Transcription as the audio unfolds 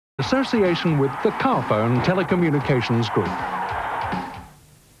Association with the Carphone Telecommunications Group.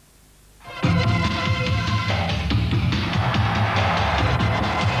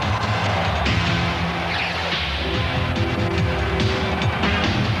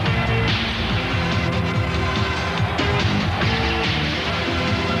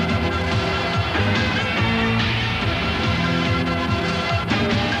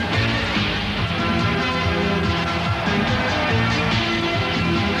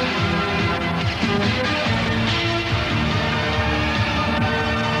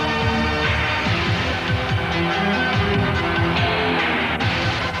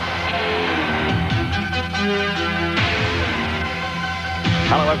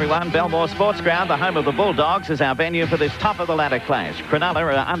 Hello everyone, Belmore Sports Ground, the home of the Bulldogs, is our venue for this top-of-the-ladder clash. Cronulla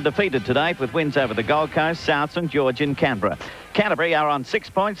are undefeated to date with wins over the Gold Coast, South St George and Canberra. Canterbury are on 6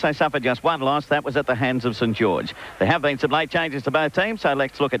 points. They suffered just one loss. That was at the hands of St George. There have been some late changes to both teams, so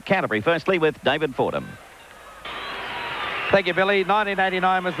let's look at Canterbury firstly with David Fordham. Thank you, Billy.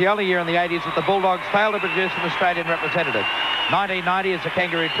 1989 was the only year in the 80s that the Bulldogs failed to produce an Australian representative. 1990 is a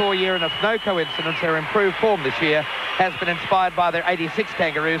Kangaroo Tour year, and it's no coincidence their improved form this year has been inspired by their 86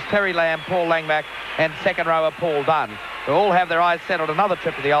 Kangaroos, Terry Lamb, Paul Langmack and second rower Paul Dunn, who all have their eyes set on another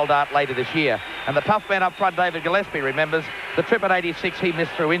trip to the Old Art later this year. And the tough man up front, David Gillespie, remembers the trip at 86 he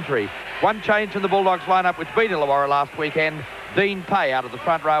missed through injury. One change in the Bulldogs lineup which beat Illawarra last weekend, Dean Pay out of the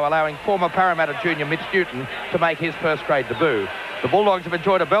front row, allowing former Parramatta junior Mitch Newton to make his first-grade debut. The Bulldogs have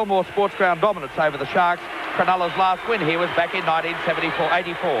enjoyed a Belmore Sports Ground dominance over the Sharks. Cronulla's last win here was back in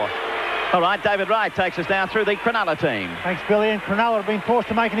 1974-84. All right, David Wright takes us down through the Cronulla team. Thanks, Billy. And Cronulla have been forced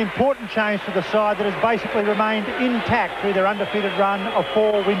to make an important change to the side that has basically remained intact through their undefeated run of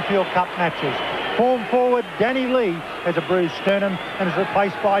 4 Winfield Cup matches. Form forward, Danny Lee has a bruised sternum and is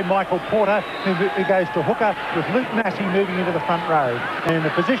replaced by Michael Porter, who goes to hooker, with Luke Massey moving into the front row. And in the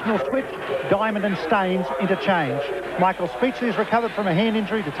positional switch, Diamond and Staines interchange. Michael Speechley has recovered from a hand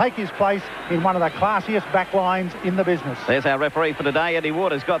injury to take his place in one of the classiest back lines in the business. There's our referee for today. Eddie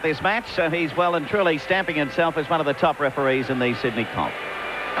Ward has got this match, so he's well and truly stamping himself as one of the top referees in the Sydney comp.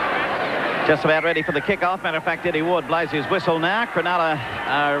 Just about ready for the kick-off. Matter of fact, Eddie Ward blows his whistle now. Cronulla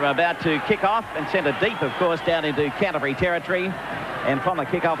are about to kick off and send it deep, of course, down into Canterbury territory. And from the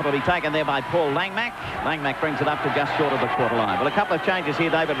kick-off, it'll be taken there by Paul Langmack. Langmack brings it up to just short of the quarter line. Well, a couple of changes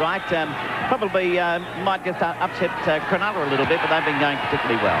here, David Wright. Probably might just upset Cronulla a little bit, but they've been going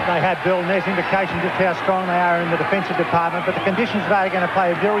particularly well. They had, Bill, and there's indication just how strong they are in the defensive department, but the conditions today are going to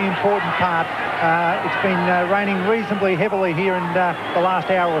play a very important part. It's been raining reasonably heavily here in the last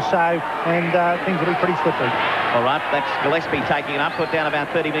hour or so, and things will be pretty slippery. All right, that's Gillespie taking it up, put down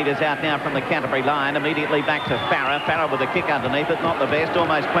about 30 metres out now from the Canterbury line. Immediately back to Farah. Farah with a kick underneath it, not the best,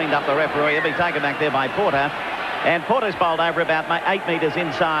 almost cleaned up the referee. It'll be taken back there by Porter. And Porter's bowled over about 8 metres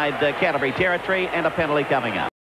inside Canterbury territory, and a penalty coming up.